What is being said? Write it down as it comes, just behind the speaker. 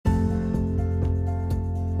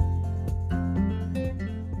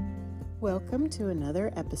Welcome to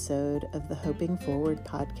another episode of the Hoping Forward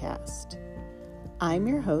podcast. I'm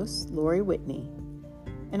your host, Lori Whitney,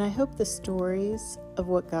 and I hope the stories of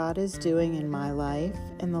what God is doing in my life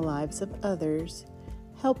and the lives of others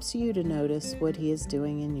helps you to notice what He is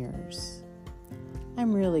doing in yours.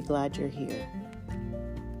 I'm really glad you're here.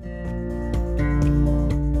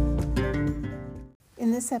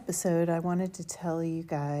 In this episode, I wanted to tell you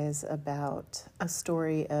guys about a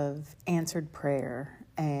story of answered prayer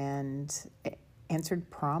and answered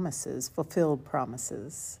promises, fulfilled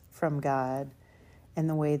promises from God, and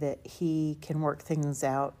the way that He can work things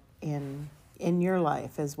out in your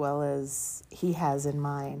life as well as He has in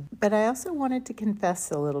mine. But I also wanted to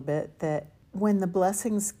confess a little bit that when the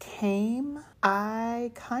blessings came,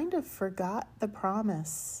 I kind of forgot the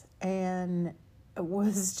promise and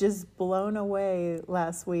was just blown away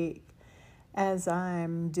last week as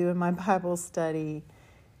I'm doing my Bible study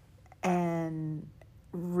and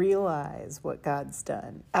realize what God's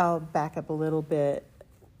done. I'll back up a little bit.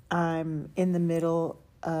 I'm in the middle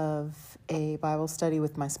of a Bible study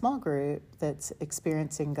with my small group that's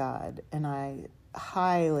experiencing God, and I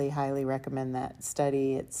highly, highly recommend that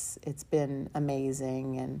study. It's been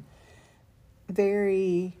amazing and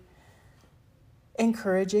very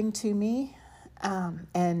encouraging to me.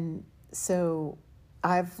 And so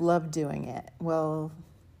I've loved doing it. Well,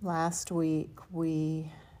 last week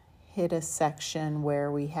we hit a section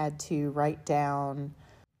where we had to write down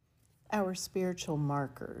our spiritual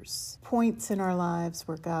markers, points in our lives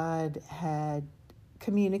where God had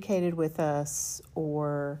communicated with us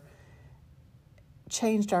or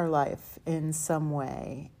changed our life in some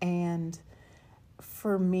way. And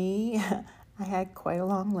for me, I had quite a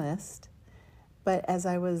long list. But as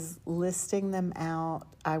I was listing them out,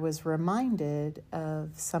 I was reminded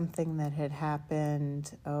of something that had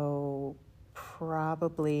happened,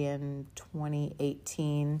 probably in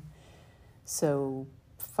 2018, so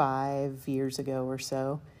 5 years ago or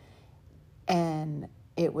so. And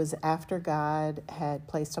it was after God had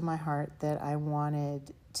placed on my heart that I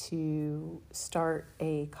wanted to start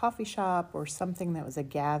a coffee shop or something that was a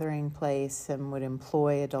gathering place and would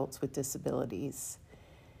employ adults with disabilities.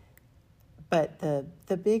 But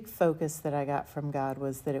the big focus that I got from God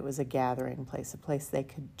was that it was a gathering place, a place they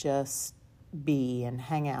could just be and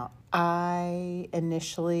hang out. I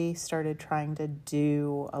initially started trying to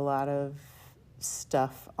do a lot of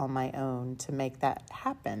stuff on my own to make that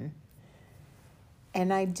happen.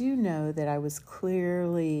 And I do know that I was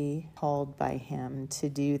clearly called by Him to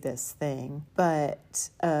do this thing. But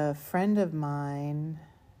a friend of mine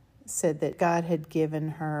said that God had given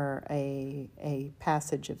her a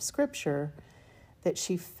passage of scripture that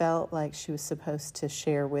she felt like she was supposed to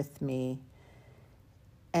share with me.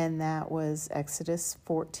 And that was Exodus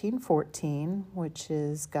 14:14, which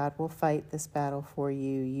is, God will fight this battle for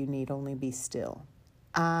you. You need only be still.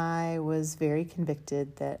 I was very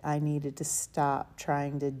convicted that I needed to stop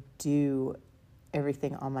trying to do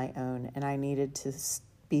everything on my own, and I needed to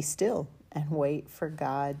be still and wait for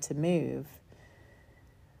God to move.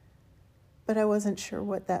 But I wasn't sure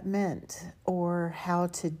what that meant or how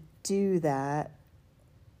to do that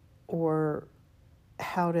or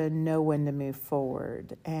how to know when to move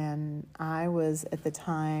forward. And I was at the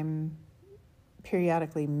time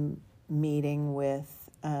periodically meeting with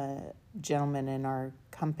a gentleman in our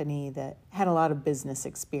company that had a lot of business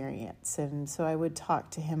experience. And so I would talk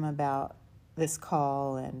to him about this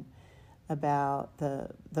call and about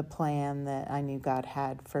the plan that I knew God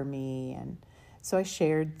had for me. And so I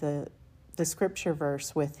shared the scripture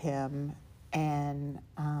verse with him, and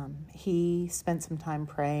he spent some time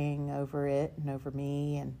praying over it and over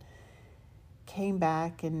me and came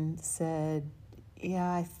back and said,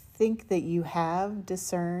 yeah, I think that you have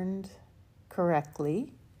discerned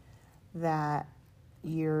correctly that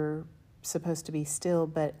you're supposed to be still,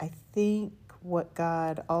 but I think what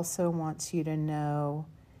God also wants you to know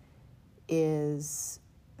is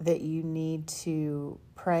that you need to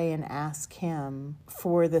pray and ask Him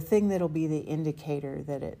for the thing that'll be the indicator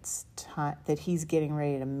that it's time, that He's getting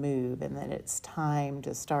ready to move and that it's time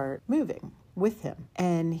to start moving with Him.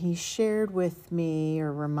 And he shared with me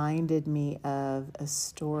or reminded me of a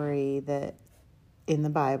story that in the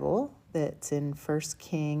Bible that's in 1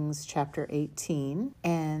 Kings chapter 18.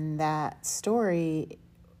 And that story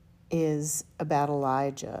is about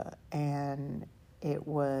Elijah, and it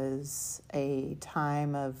was a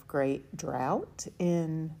time of great drought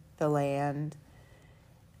in the land.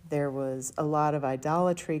 There was a lot of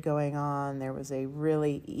idolatry going on. There was a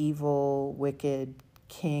really evil, wicked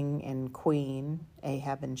king and queen,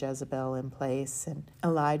 Ahab and Jezebel, in place. And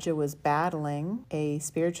Elijah was battling a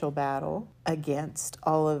spiritual battle against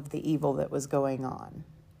all of the evil that was going on.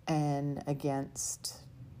 and against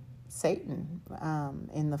Satan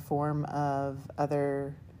in the form of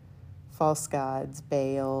other false gods,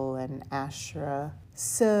 Baal and Asherah.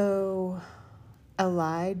 So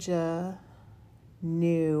Elijah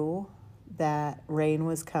knew that rain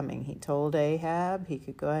was coming. He told Ahab he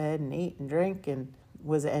could go ahead and eat and drink and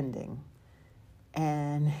was ending.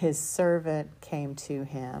 And his servant came to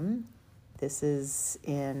him. This is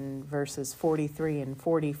in verses 43 and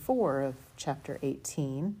 44 of chapter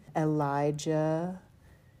 18. Elijah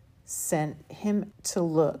sent him to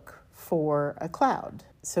look for a cloud.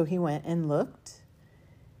 So he went and looked.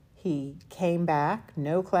 He came back,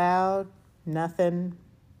 no cloud, nothing.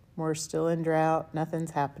 We're still in drought,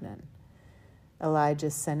 nothing's happening. Elijah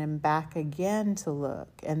sent him back again to look,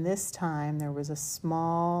 and this time there was a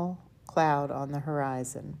small cloud on the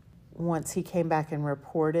horizon. Once he came back and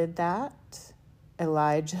reported that,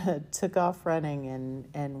 Elijah took off running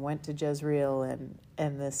and went to Jezreel,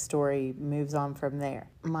 and the story moves on from there.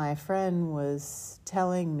 My friend was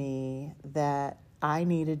telling me that I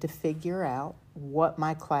needed to figure out what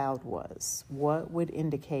my cloud was, what would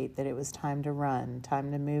indicate that it was time to run,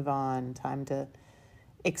 time to move on, time to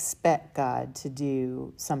expect God to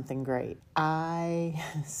do something great. I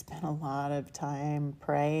spent a lot of time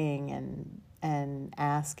praying and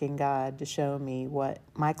asking God to show me what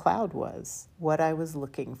my cloud was, what I was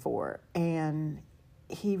looking for. And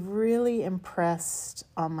he really impressed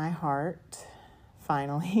on my heart,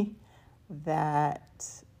 finally, that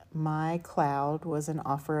my cloud was an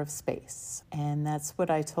offer of space. And that's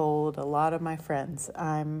what I told a lot of my friends.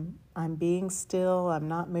 I'm being still, I'm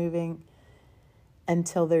not moving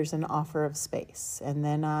until there's an offer of space. And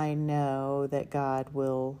then I know that God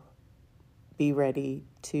will be ready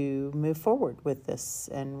to move forward with this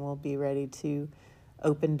and will be ready to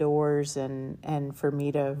open doors and for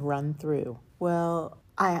me to run through. Well,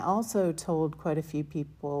 I also told quite a few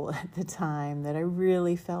people at the time that I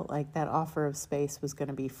really felt like that offer of space was going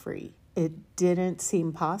to be free. It didn't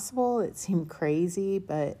seem possible. It seemed crazy,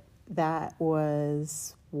 but that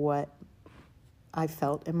was what I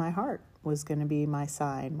felt in my heart was going to be my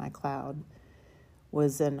sign, my cloud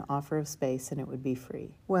was an offer of space, and it would be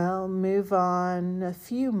free. Well, move on a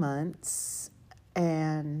few months,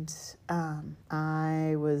 and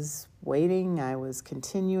I was waiting. I was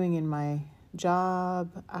continuing in my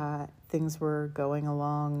job. Things were going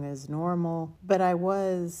along as normal, but I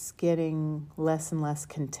was getting less and less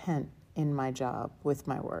content in my job with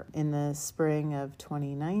my work. In the spring of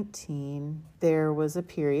 2019, there was a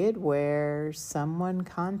period where someone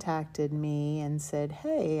contacted me and said,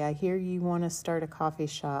 "Hey, I hear you want to start a coffee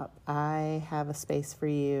shop. I have a space for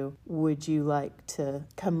you. Would you like to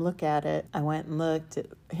come look at it?" I went and looked.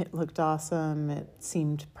 It looked awesome. It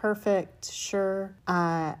seemed perfect. Sure.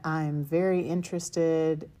 I'm very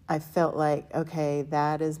interested. I felt like, okay,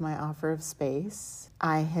 that is my offer of space.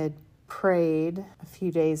 I had prayed a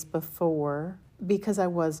few days before because I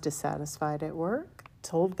was dissatisfied at work.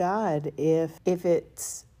 Told God, if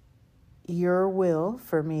it's your will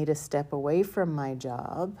for me to step away from my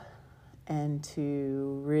job and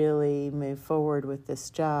to really move forward with this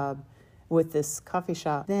job, with this coffee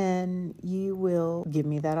shop, then you will give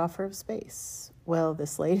me that offer of space. Well,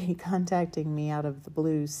 this lady contacting me out of the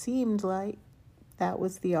blue seemed like that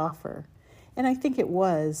was the offer. And I think it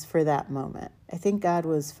was for that moment. I think God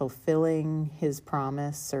was fulfilling his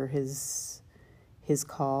promise or his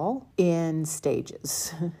call in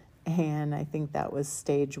stages. And I think that was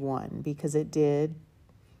stage one, because it did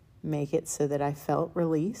make it so that I felt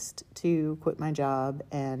released to quit my job.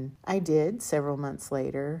 And I did several months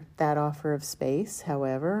later. That offer of space,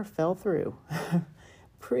 however, fell through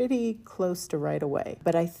pretty close to right away.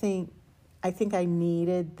 But I think I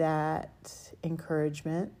needed that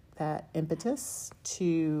encouragement, that impetus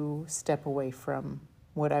to step away from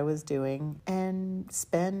what I was doing and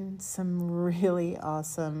spend some really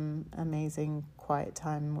awesome, amazing quiet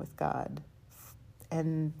time with God.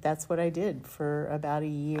 And that's what I did for about a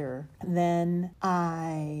year. Then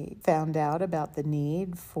I found out about the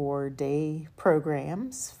need for day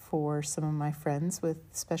programs for some of my friends with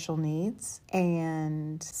special needs.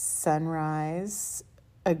 And Sunrise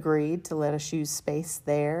agreed to let us use space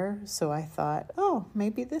there. So I thought, oh,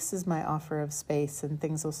 maybe this is my offer of space and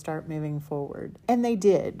things will start moving forward. And they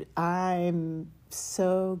did. I'm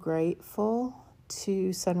so grateful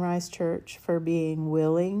to Sunrise Church for being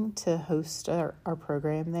willing to host our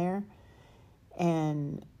program there,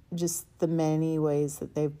 and just the many ways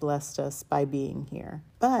that they've blessed us by being here.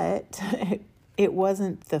 But it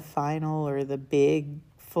wasn't the final or the big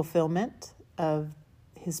fulfillment of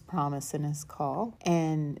his promise and his call.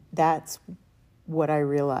 And that's what I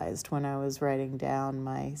realized when I was writing down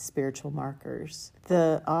my spiritual markers.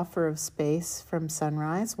 The offer of space from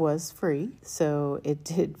Sunrise was free, so it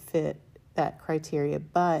did fit that criteria,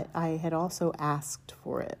 but I had also asked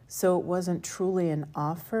for it. So it wasn't truly an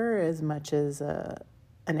offer as much as an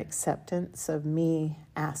acceptance of me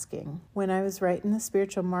asking. When I was writing the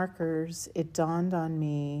spiritual markers, it dawned on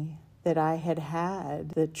me that I had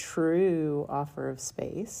had the true offer of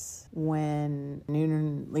space when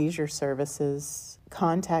Noonan Leisure Services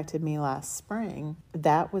contacted me last spring.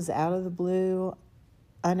 That was out of the blue,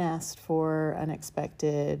 unasked for,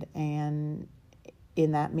 unexpected, and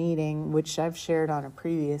in that meeting, which I've shared on a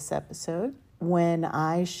previous episode, when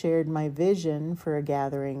I shared my vision for a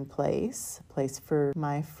gathering place, a place for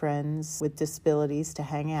my friends with disabilities to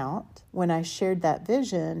hang out, when I shared that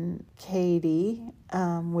vision, Katie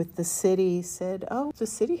with the city said, "Oh, the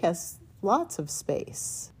city has lots of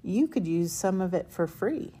space. You could use some of it for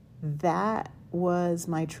free." That was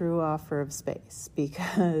my true offer of space,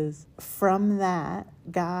 because from that,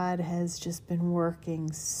 God has just been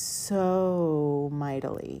working so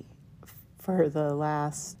mightily for the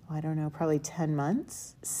last, probably 10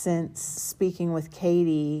 months. Since speaking with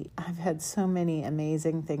Katie, I've had so many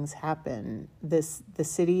amazing things happen. The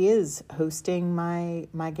city is hosting my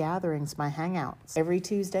gatherings, my hangouts, every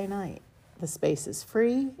Tuesday night. The space is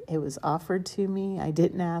free. It was offered to me. I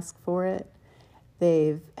didn't ask for it.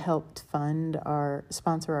 They've helped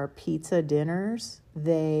sponsor our pizza dinners.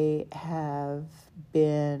 They have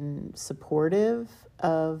been supportive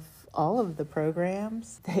of all of the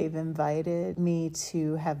programs. They've invited me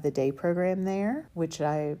to have the day program there, which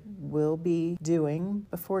I will be doing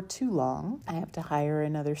before too long. I have to hire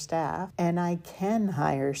another staff, and I can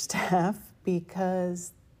hire staff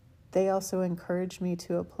because they also encouraged me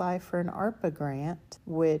to apply for an ARPA grant,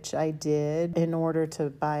 which I did in order to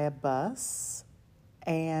buy a bus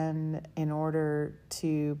and in order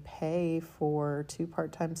to pay for 2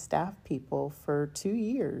 part-time staff people for 2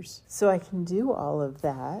 years. So I can do all of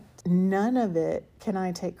that. None of it can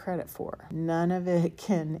I take credit for. None of it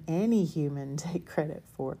can any human take credit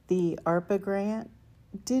for. The ARPA grant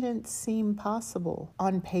didn't seem possible.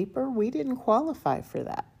 On paper, we didn't qualify for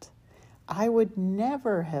that. I would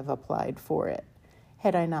never have applied for it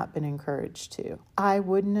had I not been encouraged to. I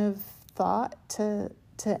wouldn't have thought to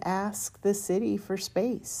ask the city for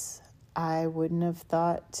space. I wouldn't have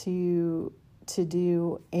thought to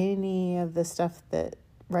do any of the stuff that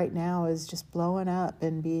right now is just blowing up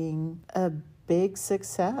and being a big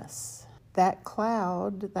success. That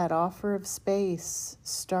cloud, that offer of space,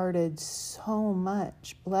 started so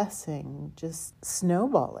much blessing, just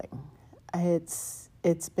snowballing. It's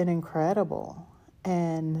been incredible,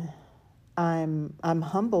 and I'm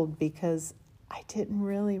humbled because I didn't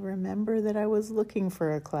really remember that I was looking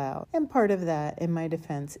for a cloud. And part of that, in my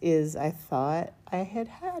defense, is I thought I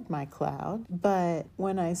had my cloud. But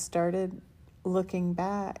when I started looking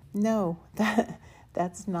back, no,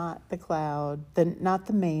 that's not the cloud, not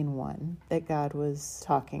the main one that God was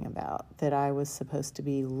talking about, that I was supposed to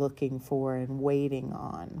be looking for and waiting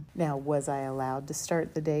on. Now, was I allowed to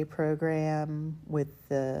start the day program with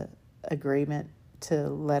the agreement to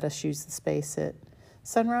let us use the space at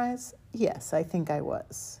Sunrise? Yes, I think I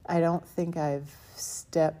was. I don't think I've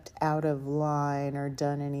stepped out of line or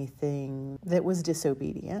done anything that was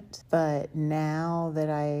disobedient. But now that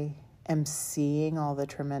I am seeing all the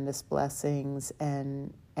tremendous blessings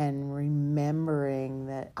and remembering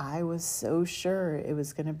that I was so sure it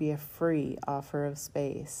was going to be a free offer of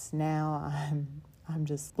space, now I'm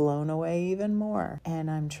just blown away even more.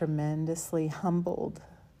 And I'm tremendously humbled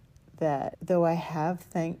that though I have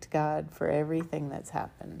thanked God for everything that's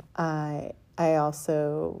happened, I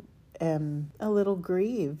also am a little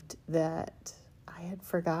grieved that I had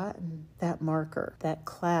forgotten that marker, that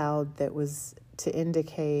cloud that was to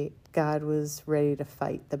indicate God was ready to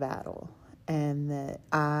fight the battle and that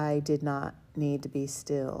I did not need to be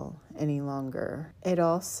still any longer. It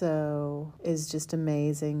also is just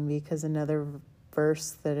amazing because another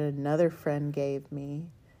verse that another friend gave me,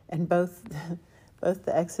 and both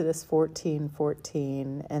the Exodus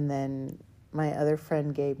 14:14, and then my other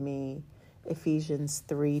friend gave me Ephesians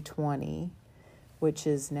 3:20, which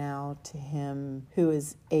is now to him who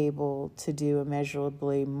is able to do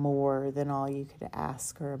immeasurably more than all you could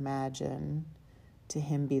ask or imagine. To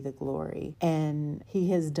him be the glory. And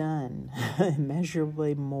he has done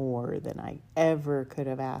immeasurably more than I ever could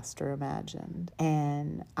have asked or imagined.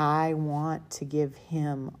 And I want to give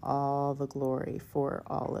him all the glory for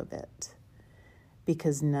all of it,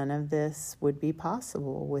 because none of this would be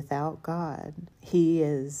possible without God. He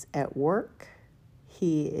is at work.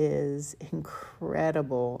 He is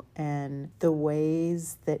incredible, and the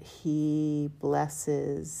ways that He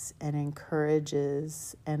blesses and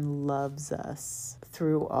encourages and loves us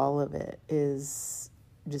through all of it is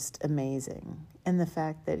just amazing. And the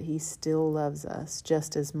fact that He still loves us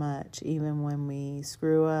just as much, even when we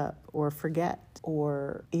screw up or forget,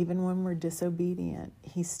 or even when we're disobedient,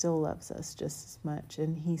 He still loves us just as much,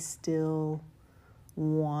 and He still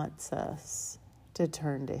wants us to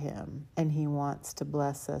turn to Him, and He wants to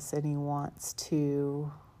bless us, and He wants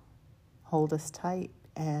to hold us tight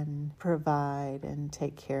and provide and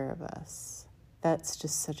take care of us. That's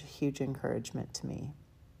just such a huge encouragement to me.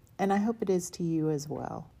 And I hope it is to you as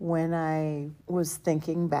well. When I was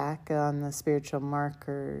thinking back on the spiritual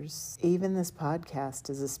markers, even this podcast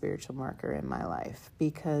is a spiritual marker in my life,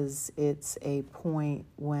 because it's a point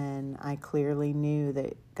when I clearly knew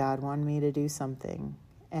that God wanted me to do something,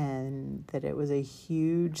 and that it was a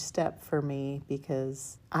huge step for me,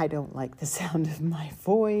 because I don't like the sound of my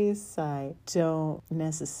voice. I don't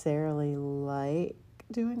necessarily like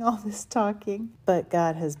doing all this talking, but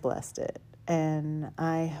God has blessed it. And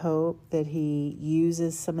I hope that He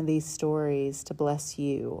uses some of these stories to bless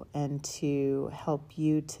you and to help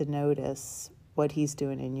you to notice what He's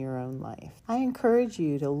doing in your own life. I encourage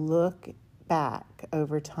you to look back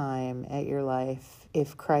over time at your life.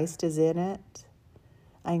 If Christ is in it,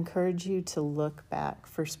 I encourage you to look back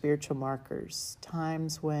for spiritual markers,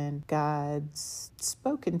 times when God's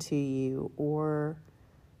spoken to you, or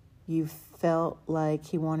you felt like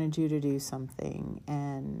He wanted you to do something,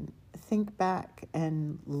 and think back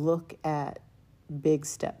and look at big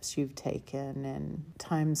steps you've taken and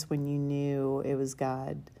times when you knew it was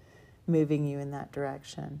God moving you in that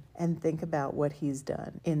direction, and think about what He's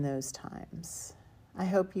done in those times. I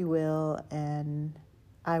hope you will, and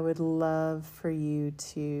I would love for you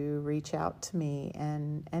to reach out to me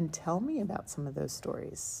and tell me about some of those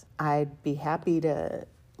stories. I'd be happy to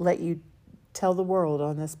let you tell the world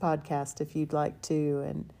on this podcast if you'd like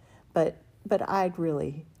to, but I'd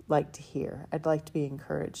really like to hear. I'd like to be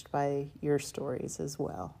encouraged by your stories as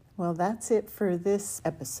well. Well, that's it for this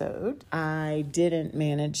episode. I didn't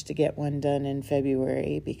manage to get one done in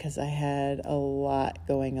February because I had a lot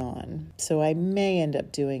going on, so I may end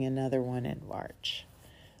up doing another one in March.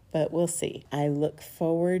 But we'll see. I look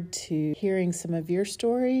forward to hearing some of your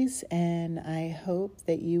stories, and I hope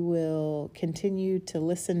that you will continue to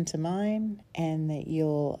listen to mine, and that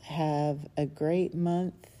you'll have a great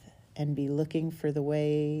month and be looking for the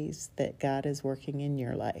ways that God is working in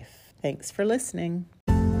your life. Thanks for listening.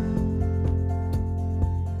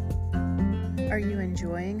 Are you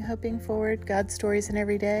enjoying Hoping Forward, God Stories in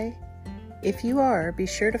Every Day? If you are, be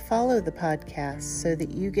sure to follow the podcast so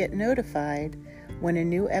that you get notified when a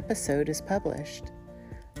new episode is published.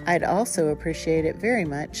 I'd also appreciate it very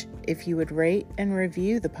much if you would rate and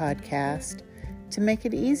review the podcast to make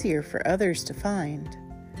it easier for others to find.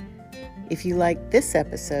 If you liked this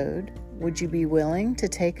episode, would you be willing to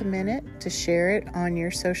take a minute to share it on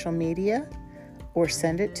your social media or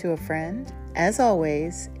send it to a friend? As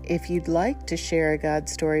always, if you'd like to share a God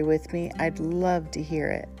story with me, I'd love to hear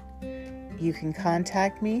it. You can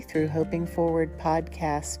contact me through Hoping Forward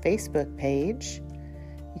Podcast's Facebook page.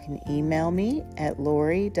 You can email me at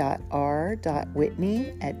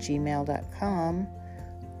lori.r.whitney@gmail.com,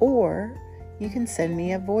 or you can send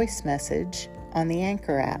me a voice message on the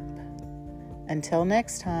Anchor app. Until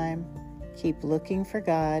next time, keep looking for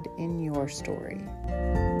God in your story.